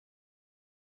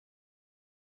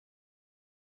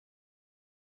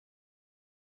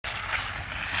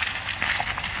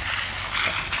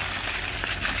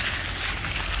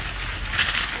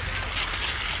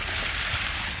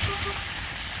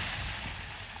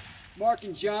Mark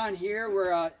and John here.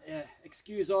 We're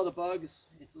excuse all the bugs.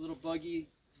 It's a little buggy.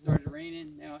 It started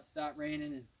raining. Now it stopped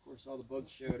raining, and of course all the bugs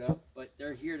showed up. But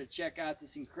they're here to check out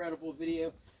this incredible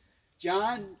video.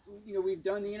 John, you know, we've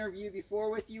done the interview before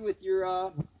with you with your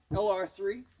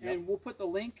LR3, and we'll put the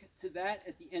link to that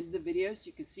at the end of the video so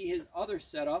you can see his other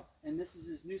setup. And this is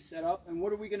his new setup. And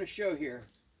what are we going to show here?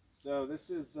 So this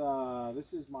is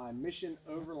my Mission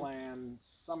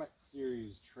Overland-Summit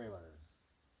series trailer.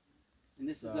 And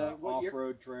this is a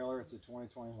off-road trailer. It's a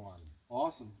 2021.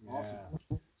 Awesome, yeah. awesome.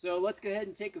 So let's go ahead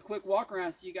and take a quick walk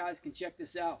around so you guys can check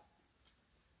this out.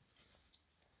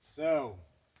 So,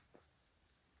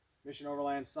 Mission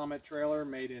Overland-Summit trailer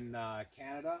made in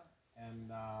Canada,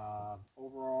 and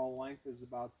overall length is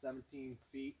about 17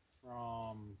 feet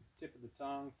from tip of the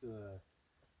tongue to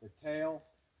the tail.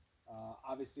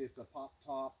 Obviously, it's a pop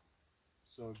top.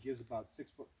 So it gives about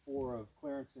 6'4" of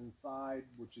clearance inside,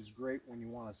 which is great when you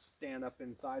want to stand up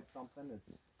inside something.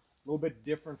 It's a little bit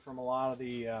different from a lot of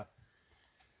the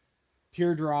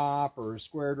teardrop or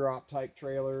square drop type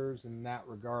trailers in that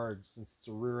regard, since it's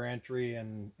a rear entry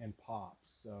and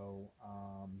pops. So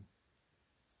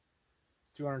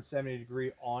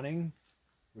 270-degree awning,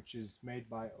 which is made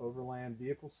by Overland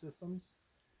Vehicle Systems.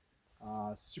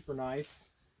 Super nice.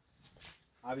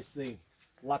 Obviously,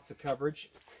 lots of coverage.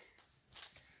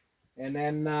 And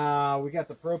then we got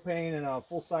the propane and a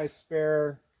full-size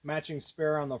spare, matching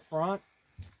spare on the front,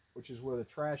 which is where the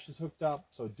trash is hooked up.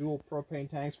 So dual propane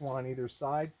tanks, one on either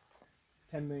side.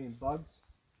 10 million bugs.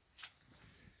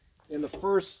 In the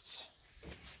first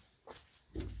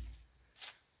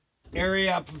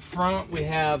area up front, we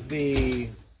have the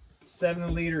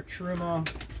 7-liter Truma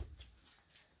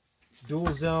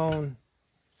dual zone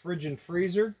fridge and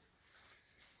freezer,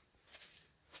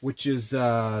 which is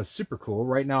super cool.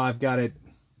 Right now I've got it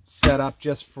set up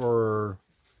just for,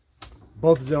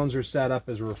 both zones are set up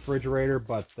as a refrigerator,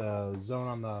 but the zone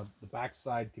on the back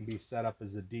side can be set up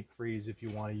as a deep freeze if you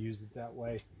want to use it that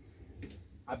way.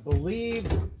 I believe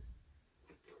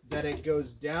that it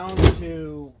goes down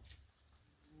to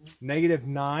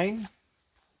 -9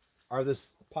 are the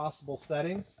possible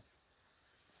settings.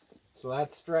 So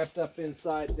that's strapped up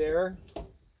inside there.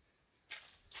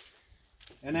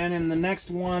 And then in the next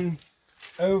one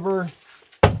over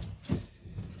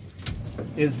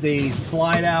is the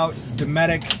slide out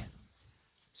Dometic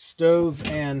stove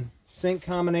and sink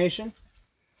combination.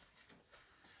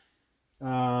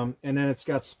 And then it's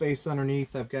got space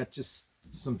underneath. I've got just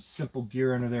some simple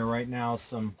gear under there right now.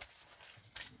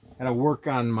 Gotta work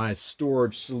on my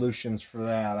storage solutions for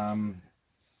that. I'm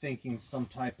thinking some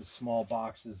type of small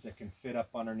boxes that can fit up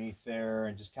underneath there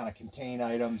and just kind of contain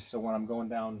items, so when I'm going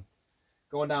down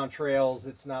trails,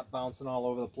 it's not bouncing all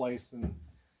over the place and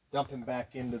dumping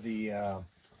back into the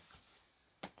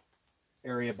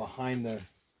area behind the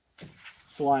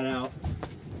slide out.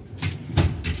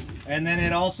 And then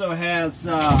it also has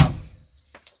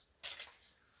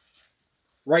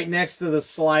right next to the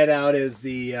slide out is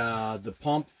the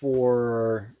pump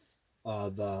for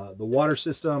the water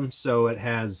system. So it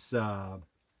has how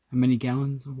many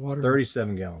gallons of water?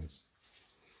 37 gallons.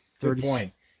 Good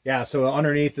point. Yeah, so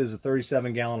underneath is a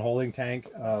 37-gallon holding tank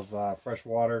of fresh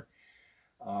water.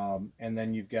 And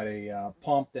then you've got a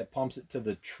pump that pumps it to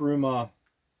the Truma.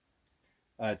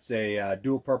 It's a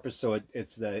dual purpose, so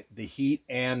it's the heat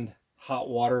and hot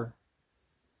water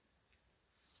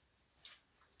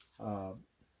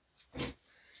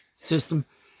system.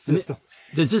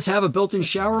 Does this have a built-in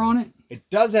shower on it? It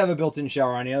does have a built-in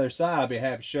shower on the other side. I'll be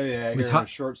happy to show you that here in a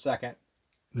short second.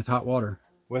 With hot water.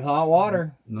 With hot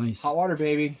water. Nice. Hot water,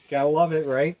 baby. Gotta love it,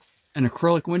 right? And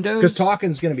acrylic windows? Because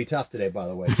talking's going to be tough today, by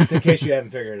the way, just in case you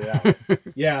haven't figured it out.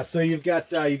 Yeah, so you've got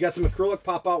some acrylic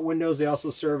pop-out windows. They also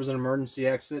serve as an emergency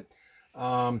exit.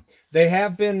 They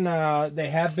have been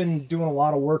doing a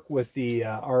lot of work with the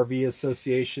RV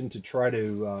Association to try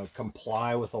to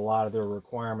comply with a lot of their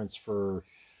requirements for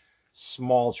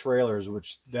small trailers,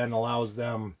 which then allows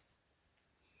them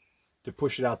to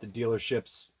push it out to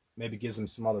dealerships. Maybe gives them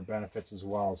some other benefits as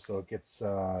well. So it gets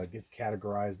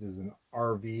categorized as an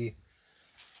RV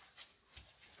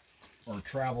or a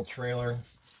travel trailer.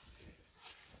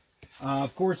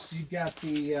 Of course, you got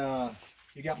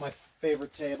my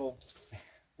favorite table,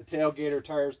 the tailgater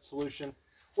tire solution,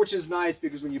 which is nice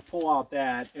because when you pull out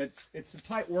that, it's a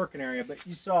tight working area. But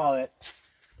you saw that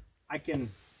I can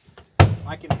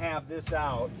have this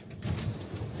out.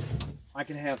 I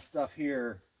can have stuff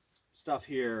here, stuff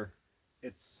here.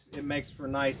 It makes for a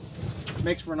nice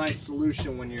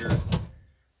solution when you're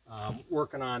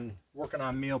working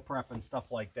on meal prep and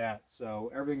stuff like that.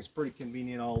 So everything's pretty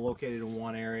convenient, all located in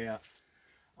one area.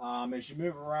 As you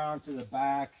move around to the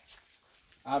back,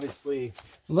 Obviously,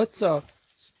 Let's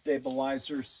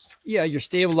stabilizers. yeah, your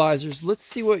stabilizers. Let's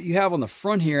see what you have on the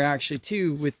front here actually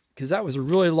too, with because that was a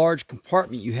really large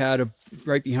compartment you had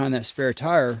right behind that spare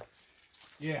tire.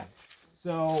 Yeah.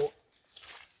 So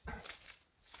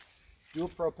dual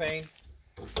propane,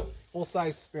 full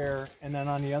size spare, and then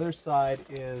on the other side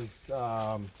is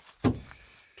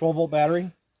 12-volt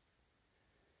battery.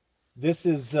 This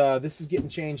is getting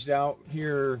changed out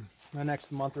here in the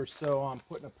next month or so. I'm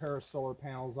putting a pair of solar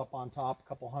panels up on top, a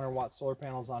couple 100-watt solar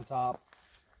panels on top.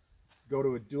 Go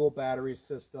to a dual battery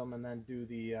system, and then do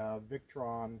the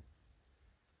Victron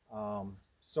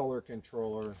solar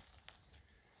controller.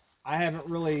 I haven't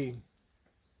really,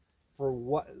 for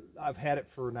what I've had it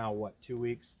for now, what, 2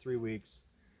 weeks, 3 weeks.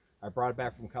 I brought it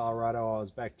back from Colorado. I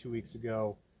was back 2 weeks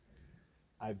ago.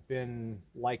 I've been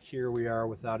like here we are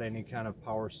without any kind of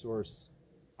power source.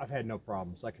 I've had no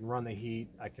problems. I can run the heat,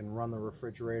 I can run the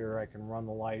refrigerator, I can run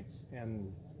the lights,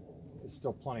 and there's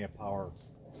still plenty of power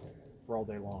for all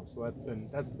day long. So that's been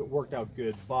worked out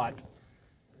good, but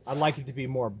I'd like it to be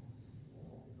more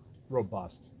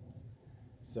robust.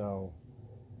 So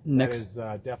that is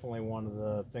definitely one of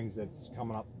the things that's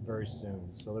coming up very soon.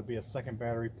 So there'll be a second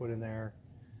battery put in there.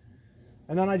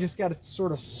 And then I just got to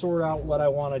sort of sort out what I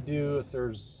want to do. If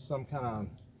there's some kind of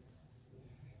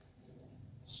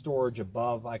storage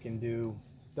above I can do.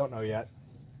 Don't know yet.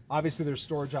 Obviously there's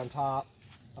storage on top.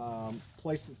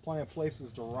 Plenty of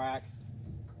places to rack.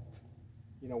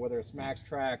 You know, whether it's max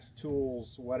tracks,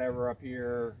 tools, whatever up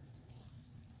here.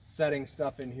 Setting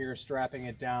stuff in here, strapping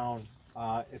it down.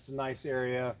 It's a nice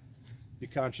area. Be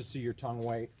conscious of your tongue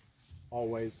weight,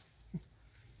 always.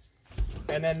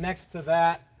 And then next to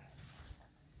that,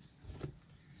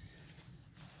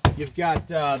 you've got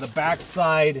the back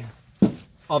side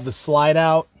of the slide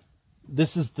out.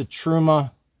 This is the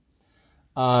Truma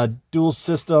dual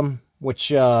system, which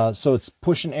so it's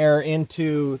pushing air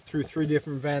through 3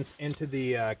 different vents into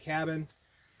the cabin,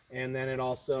 and then it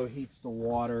also heats the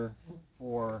water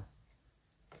for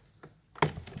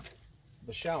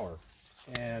the shower.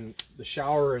 And the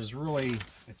shower is really,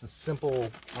 it's a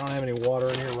simple, I don't have any water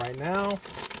in here right now,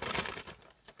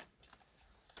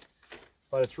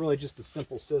 but it's really just a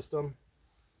simple system.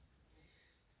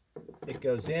 It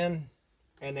goes in,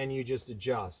 and then you just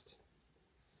adjust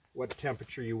what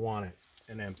temperature you want it,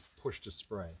 and then push to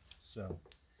spray. So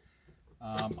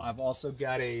I've also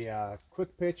got a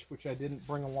quick pitch, which I didn't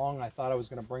bring along. I thought I was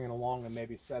going to bring it along and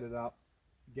maybe set it up,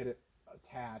 get it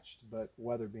attached, but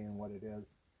weather being what it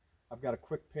is, I've got a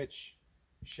quick pitch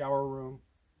shower room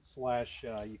slash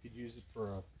you could use it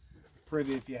for a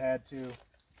privy if you had to.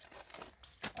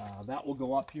 That will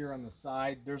go up here on the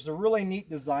side. There's a really neat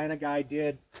design a guy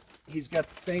did. He's got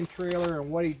the same trailer, and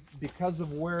what because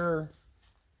of where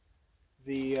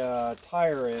the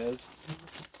tire is,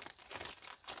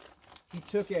 he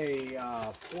took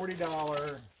a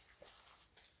 $40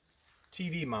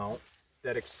 TV mount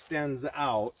that extends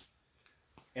out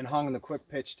and hung the quick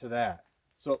pitch to that.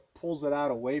 So it pulls it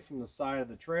out away from the side of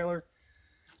the trailer.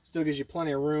 Still gives you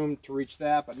plenty of room to reach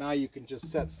that, but now you can just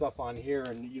set stuff on here,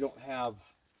 and you don't have,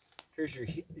 here's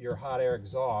your hot air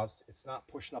exhaust. It's not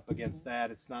pushing up against that.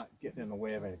 It's not getting in the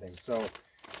way of anything. So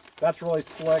that's really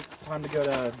slick. Time to go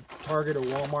to Target or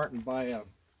Walmart and buy a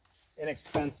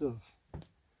inexpensive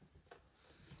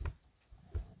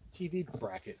TV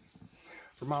bracket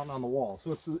for mounting on the wall.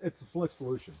 So it's a slick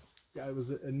solution. Yeah, it was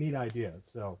a neat idea.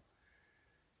 So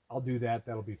I'll do that.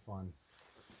 That'll be fun.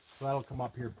 So that'll come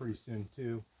up here pretty soon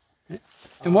too.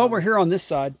 And while we're here on this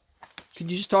side, could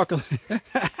you just talk a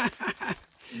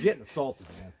You're getting assaulted,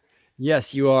 man.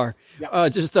 Yes, you are.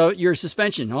 Yep. Just your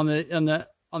suspension on the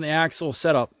axle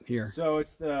setup here. So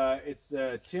it's the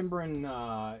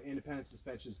Timbren independent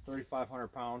suspension. It's 3,500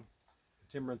 pound.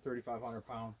 Timbren 3,500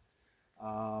 pound.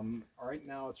 Right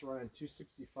now it's running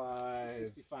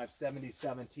 265, 70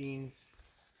 17s.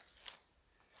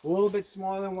 A little bit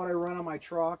smaller than what I run on my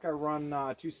truck. I run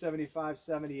 275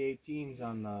 70 18s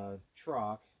on the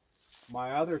truck.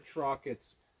 My other truck,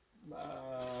 it's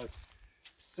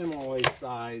similarly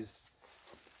sized,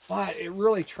 but it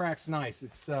really tracks nice.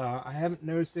 It's I haven't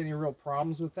noticed any real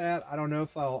problems with that. I don't know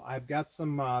if I've got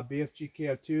some BFG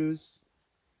KO2s.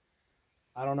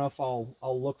 I don't know if I'll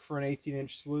look for an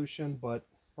 18-inch solution, but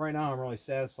right now I'm really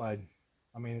satisfied.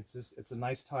 I mean, it's a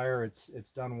nice tire.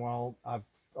 It's done well. I've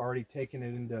already taken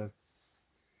it into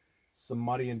some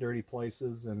muddy and dirty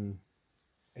places, and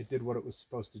it did what it was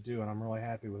supposed to do, and I'm really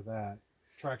happy with that.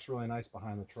 Track's really nice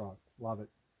behind the truck. Love it.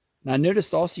 Now, I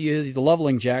noticed also the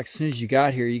leveling jacks. As soon as you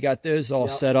got here, you got those all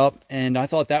set up, and I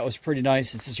thought that was pretty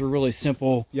nice. It's just a really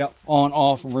simple on,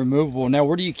 off, and removable. Now,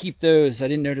 where do you keep those? I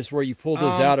didn't notice where you pulled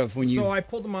those out of when you... So I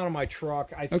pulled them out of my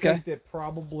truck. I think that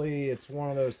probably it's one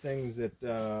of those things that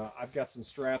I've got some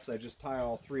straps. I just tie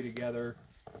all three together,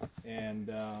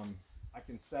 and I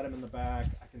can set them in the back.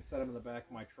 I can set them in the back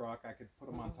of my truck. I could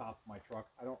put them on top of my truck.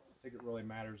 I don't think it really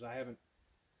matters. I haven't...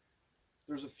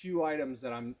 There's a few items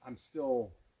that I'm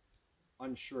still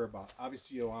unsure about.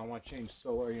 Obviously, you know, I want to change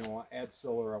solar, you know, I want to add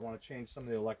solar. I want to change some of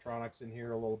the electronics in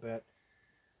here a little bit.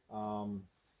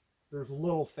 There's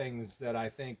little things that I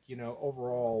think, you know,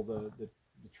 overall the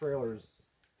trailers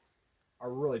are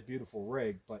a really beautiful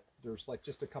rig, but there's like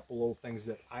just a couple little things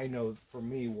that I know for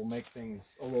me will make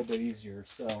things a little bit easier.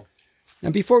 So now,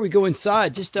 before we go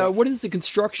inside, just what is the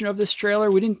construction of this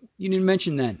trailer? You didn't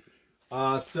mention that.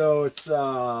 So it's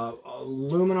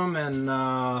aluminum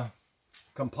and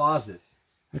composite.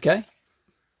 Okay.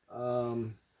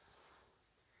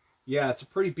 Yeah, it's a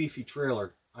pretty beefy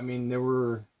trailer. I mean,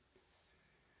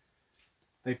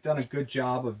 they've done a good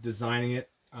job of designing it.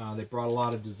 They brought a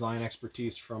lot of design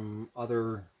expertise from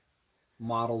other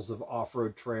models of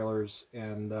off-road trailers,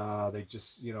 and they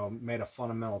just, you know, made a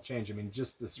fundamental change. I mean,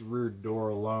 just this rear door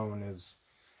alone is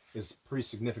a pretty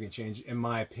significant change, in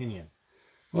my opinion.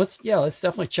 Let's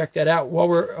definitely check that out. While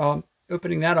we're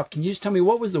opening that up, can you just tell me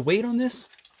what was the weight on this?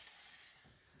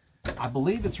 I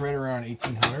believe it's right around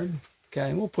 1,800. Okay,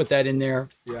 and we'll put that in there.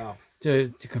 Yeah.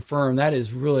 To confirm. That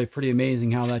is really pretty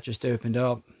amazing how that just opened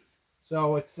up.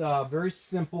 So it's a very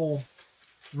simple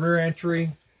rear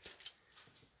entry.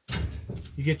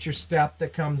 You get your step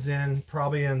that comes in,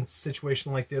 probably in a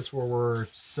situation like this where we're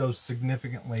so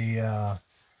significantly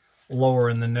lower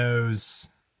in the nose.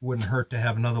 Wouldn't hurt to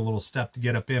have another little step to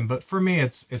get up in, but for me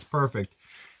it's perfect.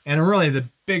 And really the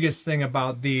biggest thing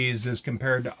about these is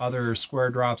compared to other square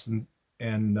drops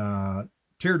and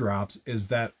teardrops is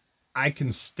that I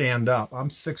can stand up. I'm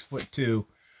 6'2".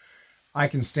 I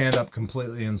can stand up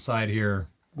completely inside here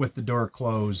with the door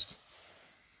closed,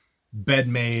 bed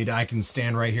made. I can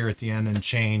stand right here at the end and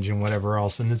change and whatever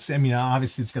else. And it's, I mean,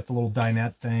 obviously it's got the little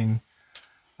dinette thing,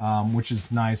 which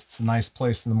is nice. It's a nice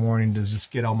place in the morning to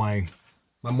just get all my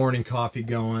morning coffee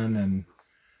going, and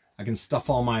I can stuff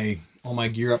all my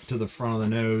gear up to the front of the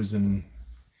nose, and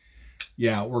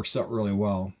yeah, it works out really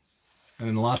well.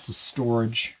 And lots of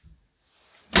storage.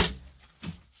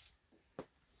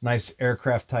 Nice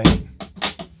aircraft type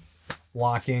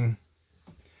locking.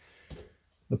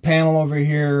 The panel over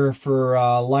here for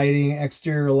lighting,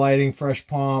 exterior lighting, fresh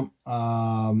pump,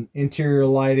 interior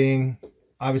lighting,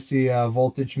 obviously a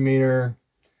voltage meter.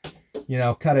 You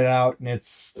know, cut it out, and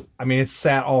it's, I mean, it's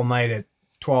sat all night at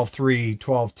 12.3,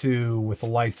 12.2 with the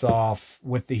lights off,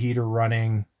 with the heater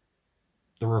running,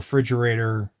 the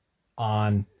refrigerator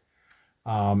on.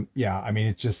 Yeah, I mean,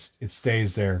 it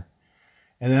stays there.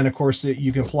 And then of course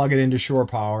you can plug it into shore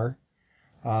power.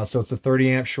 So it's a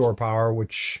 30 amp shore power,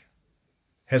 which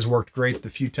has worked great the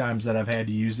few times that I've had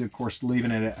to use it. Of course, leaving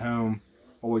it at home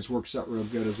always works out real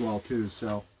good as well too.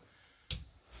 So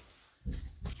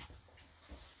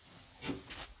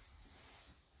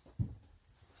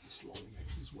slowly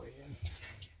makes his way in.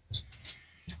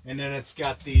 And then it's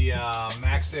got the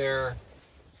Max Air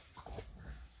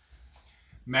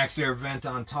vent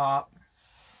on top.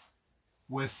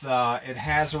 With it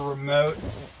has a remote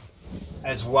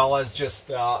as well as just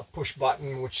a push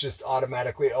button, which just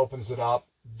automatically opens it up,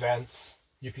 vents.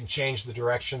 You can change the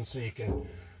direction, so you can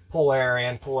pull air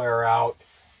in, pull air out.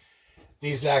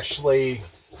 These actually,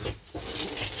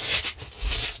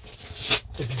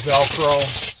 it's Velcro,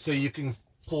 so you can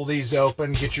pull these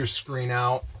open, get your screen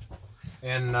out.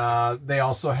 And they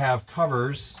also have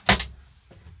covers,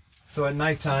 so at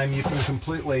nighttime you can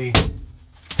completely,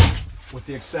 with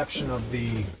the exception of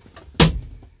the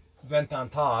vent on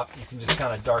top, you can just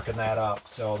kind of darken that up.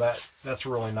 So that's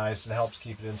really nice and helps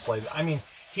keep it insulated. I mean,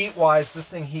 heat wise, this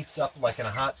thing heats up like in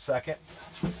a hot second.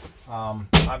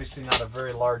 Obviously not a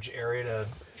very large area to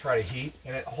try to heat,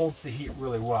 and it holds the heat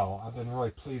really well. I've been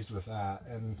really pleased with that.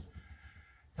 And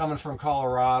coming from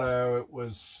Colorado, it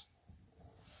was,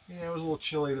 yeah, it was a little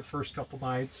chilly the first couple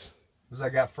nights. As I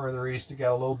got further east, it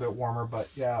got a little bit warmer, but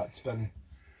yeah,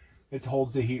 it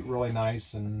holds the heat really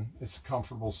nice, and it's a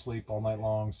comfortable sleep all night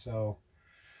long. So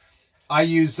I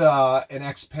use an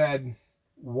Xped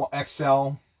XL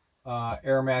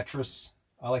air mattress.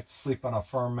 I like to sleep on a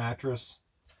firm mattress.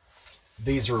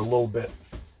 These are a little bit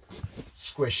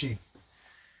squishy.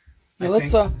 Yeah,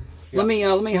 let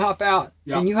me hop out,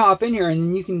 and you hop in here,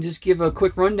 and you can just give a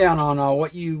quick rundown on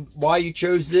why you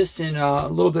chose this, and a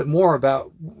little bit more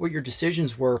about what your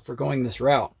decisions were for going this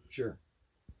route. Sure.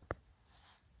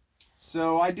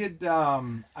 So I did,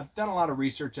 I've done a lot of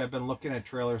research. I've been looking at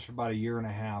trailers for about a year and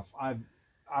a half.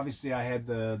 Obviously I had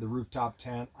the rooftop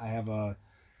tent. I have a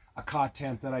cot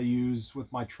tent that I use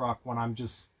with my truck when I'm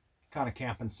just kind of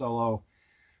camping solo.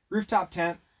 Rooftop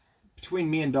tent between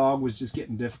me and dog was just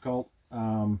getting difficult.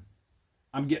 I'm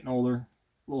getting older,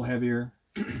 a little heavier.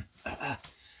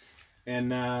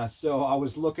 And so I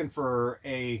was looking for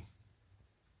a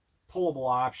pullable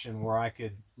option where I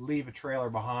could leave a trailer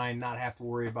behind, not have to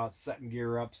worry about setting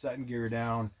gear up, setting gear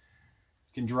down,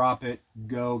 can drop it,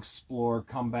 go explore,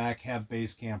 come back, have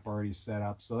base camp already set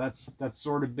up. So that's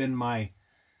sort of been my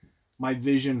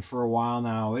vision for a while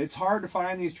now. It's hard to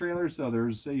find these trailers though.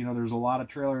 There's there's a lot of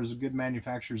trailers, good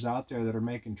manufacturers out there that are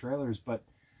making trailers, but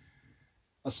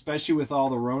especially with all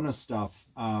the Rona stuff,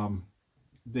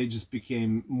 they just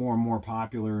became more and more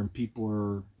popular, and people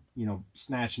are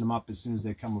snatching them up as soon as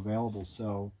they come available.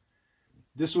 So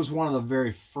this was one of the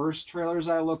very first trailers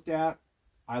I looked at.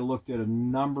 I looked at a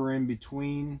number in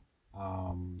between.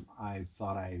 I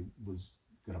thought I was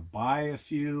going to buy a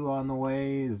few on the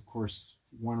way. Of course,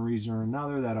 one reason or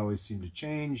another, that always seemed to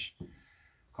change.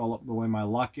 Call up the way my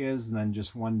luck is, and then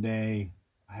just one day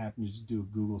I happened to just do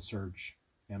a Google search,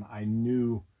 and I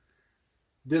knew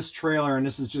this trailer, and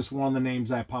this is just one of the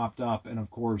names I popped up, and of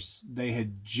course they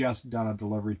had just done a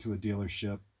delivery to a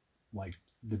dealership like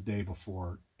the day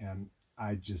before, and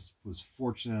I just was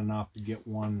fortunate enough to get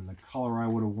one in the color I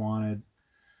would have wanted.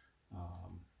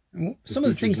 Some of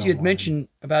the things you had mentioned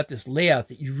about this layout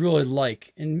that you really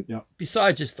like, and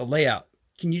besides just the layout,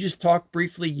 can you just talk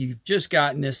briefly? You've just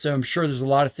gotten this, so I'm sure there's a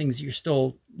lot of things you're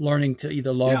still learning to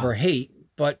either love or hate,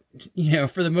 but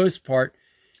for the most part,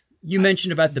 you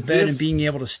mentioned about the bed and being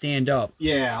able to stand up.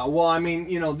 Yeah, well, I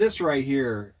mean, this right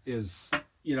here is,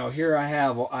 here I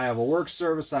have a work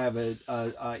service, I have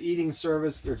a eating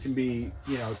service. There can be,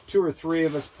 2 or 3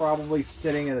 of us probably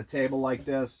sitting at a table like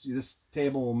this. This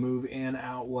table will move in,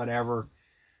 out, whatever.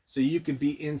 So you can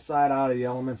be inside, out of the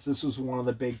elements. This was one of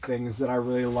the big things that I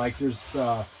really like. There's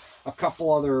a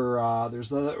couple other,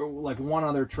 like one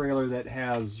other trailer that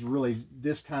has really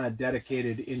this kind of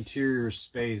dedicated interior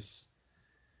space.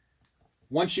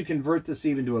 Once you convert this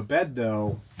even to a bed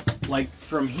though, like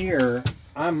from here,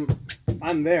 I'm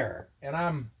there, and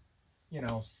I'm,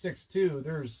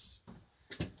 6'2".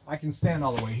 I can stand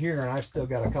all the way here, and I've still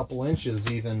got a couple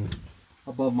inches even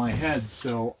above my head,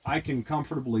 so I can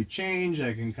comfortably change.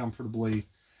 I can comfortably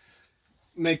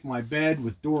make my bed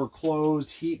with door closed,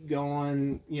 heat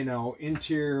going,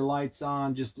 interior lights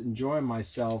on, just enjoying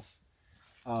myself.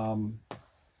 And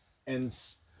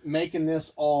making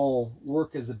this all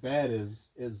work as a bed is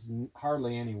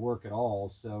hardly any work at all.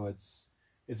 So it's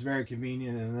very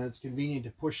convenient, and then it's convenient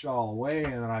to push it all away,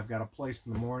 and then I've got a place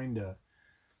in the morning to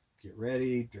get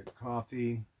ready, drink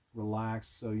coffee, relax.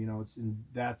 So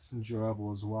that's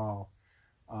enjoyable as well.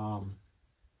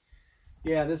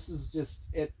 Yeah, this is just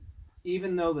it.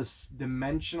 Even though this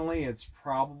dimensionally it's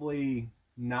probably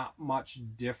not much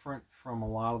different from a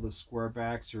lot of the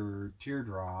squarebacks or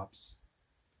teardrops,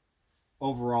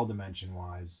 overall dimension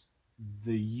wise,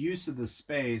 the use of the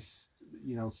space,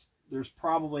 there's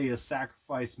probably a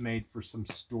sacrifice made for some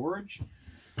storage,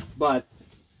 but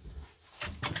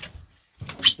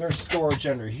there's storage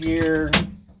under here.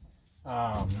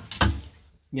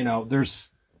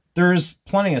 There's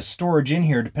plenty of storage in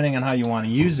here depending on how you want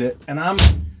to use it. And I'm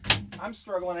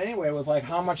struggling anyway with like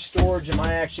how much storage am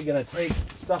I actually going to take,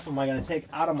 stuff am I going to take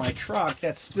out of my truck.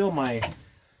 That's still my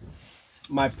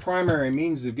primary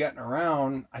means of getting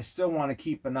around. I still want to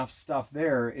keep enough stuff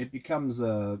there. It becomes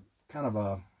a kind of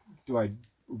a, do I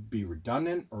be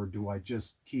redundant, or do I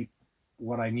just keep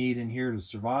what I need in here to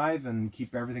survive and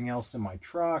keep everything else in my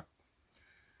truck?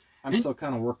 I'm still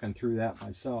kind of working through that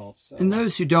myself. So. And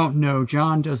those who don't know,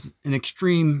 John does an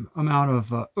extreme amount of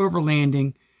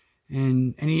overlanding,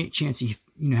 and any chance he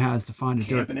has to find a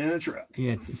camping in a truck.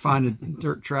 Yeah, find a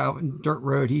dirt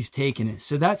road, he's taking it.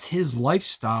 So that's his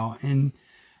lifestyle, and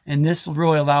this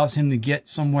really allows him to get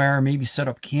somewhere, maybe set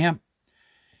up camp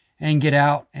and get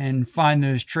out and find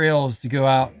those trails to go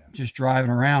out just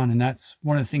driving around. And that's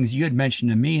one of the things you had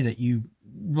mentioned to me that you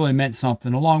really meant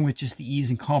something, along with just the ease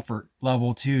and comfort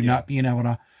level too, not being able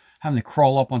to having to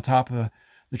crawl up on top of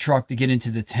the truck to get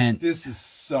into the tent. This is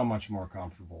so much more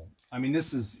comfortable. I mean,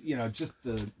 this is, just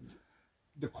the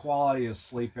quality of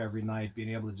sleep every night, being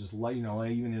able to just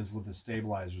even as with the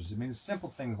stabilizers. I mean,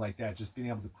 simple things like that, just being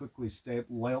able to quickly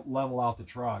level out the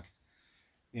truck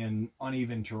in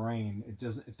uneven terrain.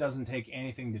 It doesn't take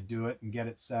anything to do it and get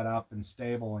it set up and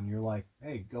stable, and you're like,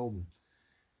 hey, golden.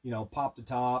 Pop the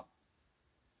top,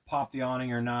 pop the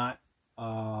awning or not.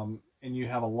 and you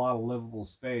have a lot of livable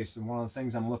space. And one of the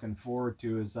things I'm looking forward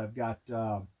to is I've got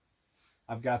the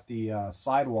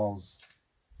sidewalls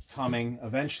coming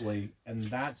eventually, and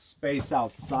that space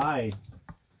outside,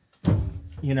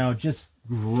 you know, just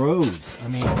grows. I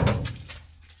mean,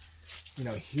 you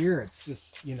know, here it's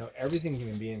just, you know, everything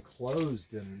can be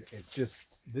enclosed, and it's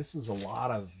just, this is a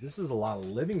lot of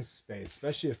living space,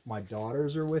 especially if my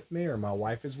daughters are with me or my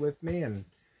wife is with me, and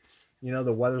you know,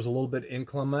 the weather's a little bit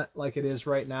inclement like it is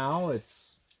right now.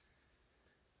 It's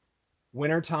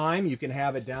winter time, you can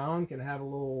have it down, can have a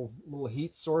little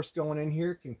heat source going in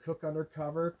here, can cook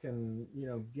undercover, can, you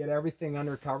know, get everything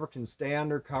undercover, can stay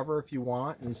undercover if you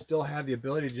want, and still have the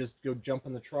ability to just go jump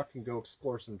in the truck and go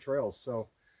explore some trails. So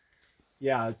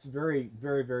yeah, it's very,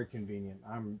 very, very convenient.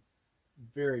 I'm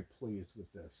very pleased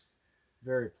with this.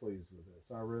 Very pleased with this.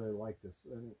 I really like this.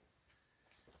 And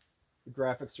the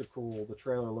graphics are cool. The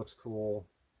trailer looks cool.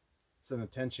 It's an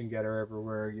attention getter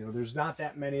everywhere. You know, there's not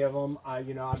that many of them.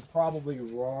 You know, I'm probably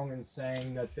wrong in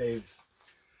saying that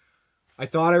I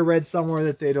thought I read somewhere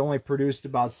that they'd only produced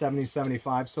about 70,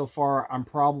 75 so far. I'm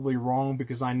probably wrong,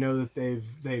 because I know that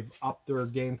they've upped their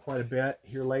game quite a bit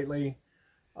here lately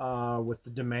with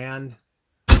the demand.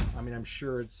 I mean, I'm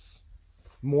sure it's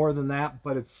more than that,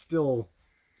 but it's still,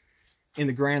 in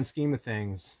the grand scheme of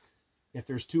things, if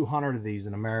there's 200 of these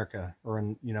in America, or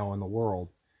in, you know, in the world,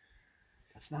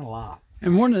 that's not a lot.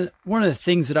 And one of the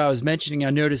things that I was mentioning, I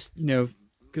noticed, you know,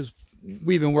 because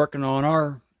we've been working on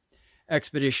our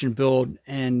expedition build,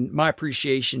 and my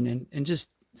appreciation, and just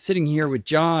sitting here with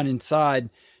John inside,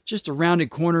 just the rounded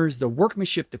corners, the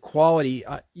workmanship, the quality.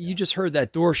 You just heard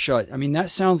that door shut. I mean, that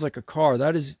sounds like a car.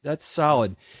 That's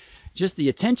solid. Just the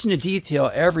attention to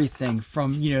detail, everything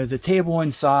from, you know, the table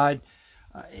inside.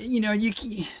 You know,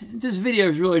 this video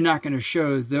is really not going to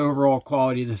show the overall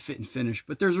quality of the fit and finish,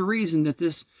 but there's a reason that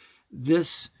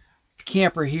this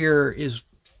camper here is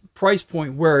price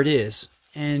point where it is,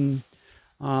 and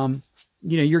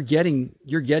you know, you're getting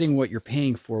what you're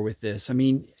paying for with this. I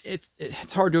mean, it's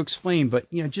hard to explain, but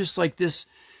you know, just like this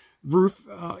roof,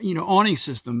 you know, awning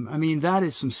system. I mean, that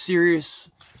is some serious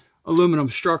aluminum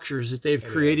structures that they've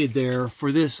created there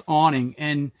for this awning,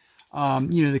 and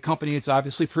you know, the company that's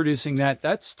obviously producing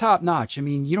that's top notch. I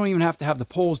mean, you don't even have to have the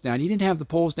poles down. You didn't have the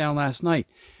poles down last night.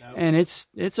 Nope. And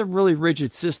it's a really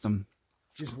rigid system.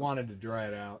 Just wanted to dry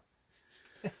it out.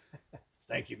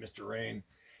 Thank you, Mr. Rain.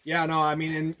 Yeah, no, I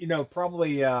mean, and you know,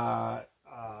 probably to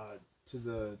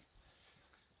the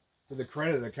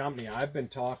credit of the company, I've been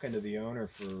talking to the owner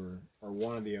or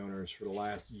one of the owners for the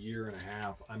last year and a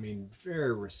half. I mean,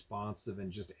 very responsive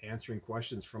and just answering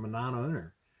questions from a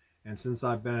non-owner. And since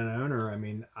I've been an owner, I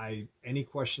mean, any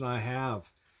question I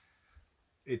have,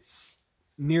 it's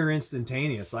near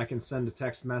instantaneous. I can send a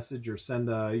text message or send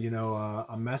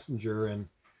a messenger, and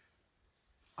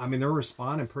I mean, they're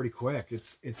responding pretty quick.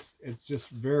 It's just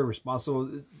very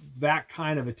responsive. That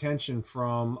kind of attention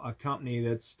from a company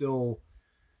that's still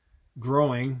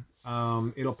growing,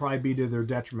 it'll probably be to their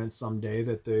detriment someday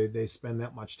that they spend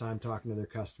that much time talking to their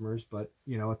customers. But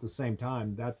you know, at the same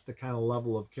time, that's the kind of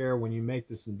level of care when you make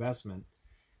this investment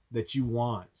that you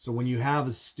want. So when you have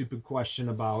a stupid question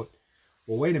about,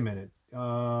 well, wait a minute,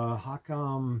 how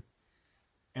come,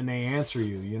 and they answer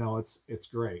you, you know, it's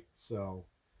great. So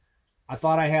I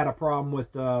thought I had a problem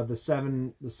with the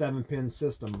seven pin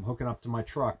system hooking up to my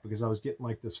truck, because I was getting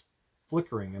like this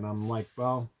flickering, and I'm like,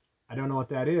 well, I don't know what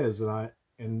that is,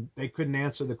 and they couldn't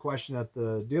answer the question at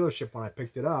the dealership when I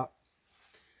picked it up.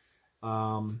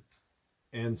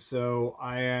 And so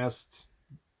I asked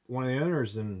one of the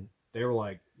owners, and they were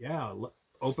like, yeah,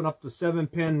 open up the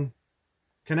 7-pin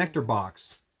connector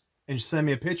box and send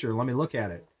me a picture. Let me look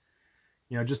at it,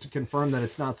 you know, just to confirm that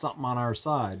it's not something on our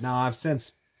side. Now, I've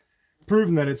since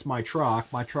proven that it's my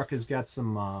truck. My truck has got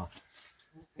some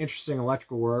interesting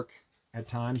electrical work at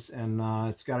times, and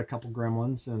it's got a couple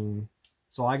gremlins, and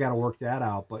so I got to work that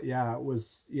out. But yeah, it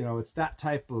was, you know, it's that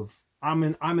type of, I'm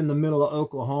in the middle of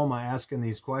Oklahoma asking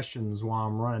these questions while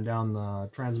I'm running down the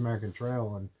Trans-American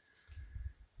Trail and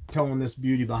towing this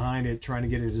beauty behind it, trying to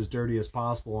get it as dirty as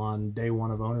possible on day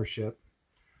one of ownership.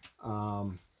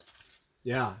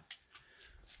 Yeah.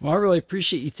 Well, I really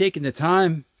appreciate you taking the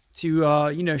time to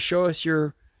you know, show us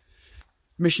your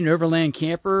Mission Overland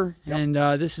camper. Yep. And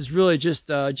this is really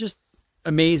just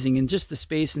amazing, and just the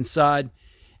space inside.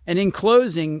 And in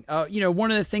closing, you know, one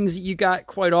of the things that you got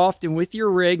quite often with your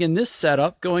rig and this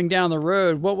setup going down the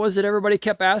road, what was it everybody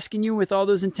kept asking you with all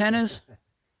those antennas?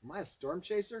 Am I a storm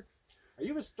chaser? Are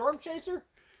you a storm chaser?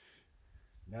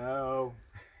 No,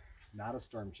 not a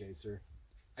storm chaser.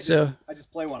 I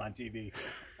just play one on TV.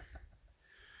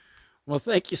 Well,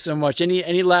 thank you so much.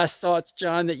 Any last thoughts,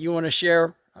 John, that you want to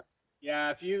share?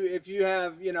 Yeah, if you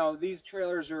have, you know, these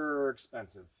trailers are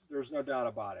expensive. There's no doubt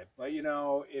about it. But, you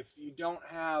know, if you don't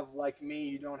have, like me,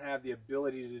 you don't have the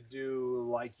ability to do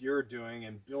like you're doing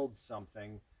and build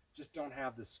something, just don't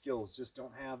have the skills, just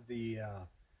don't have the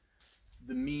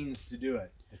means to do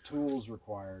it, the tools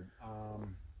required.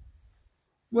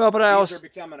 Well, but These are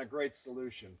becoming a great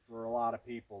solution for a lot of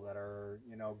people that are,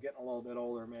 you know, getting a little bit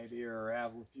older maybe, or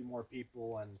have a few more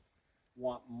people and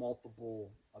want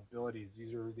multiple abilities.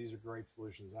 These are great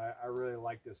solutions. I really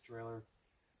like this trailer.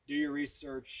 Do your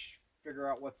research, figure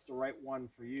out what's the right one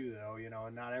for you, though, you know,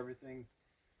 and not everything.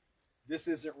 This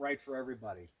isn't right for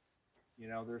everybody. You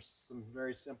know, there's some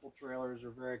very simple trailers or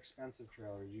very expensive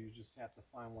trailers. You just have to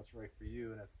find what's right for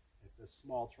you. And if a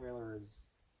small trailer is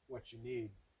what you need,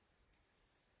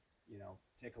 you know,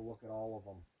 take a look at all of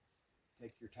them.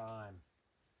 Take your time.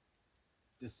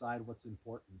 Decide what's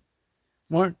important.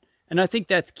 One, and I think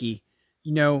that's key.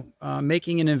 You know,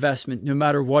 making an investment, no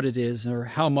matter what it is or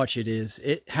how much it is,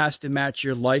 it has to match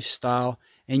your lifestyle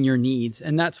and your needs.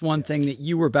 And that's one thing that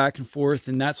you were back and forth,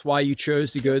 and that's why you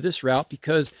chose to go this route,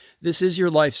 because this is your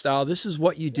lifestyle. This is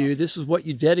what you do. This is what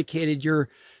you dedicated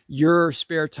your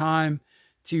spare time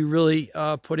to really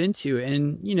put into.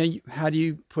 And, you know, how do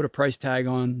you put a price tag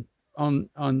on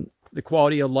the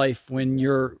quality of life when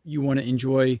you want to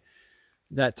enjoy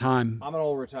that time? I'm an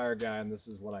old retired guy, and this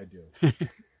is what I do.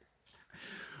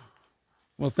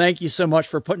 Well, thank you so much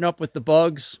for putting up with the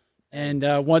bugs. And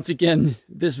once again,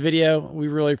 this video, we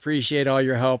really appreciate all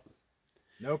your help.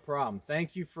 No problem.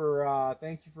 Thank you for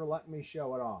letting me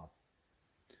show it off.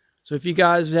 So if you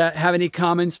guys have any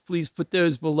comments, please put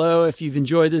those below. If you've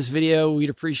enjoyed this video,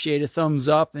 we'd appreciate a thumbs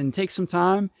up, and take some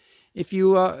time if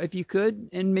you could,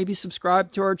 and maybe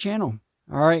subscribe to our channel.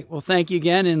 All right. Well, thank you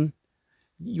again. And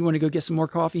you want to go get some more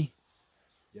coffee?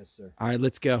 Yes, sir. All right,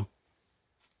 let's go.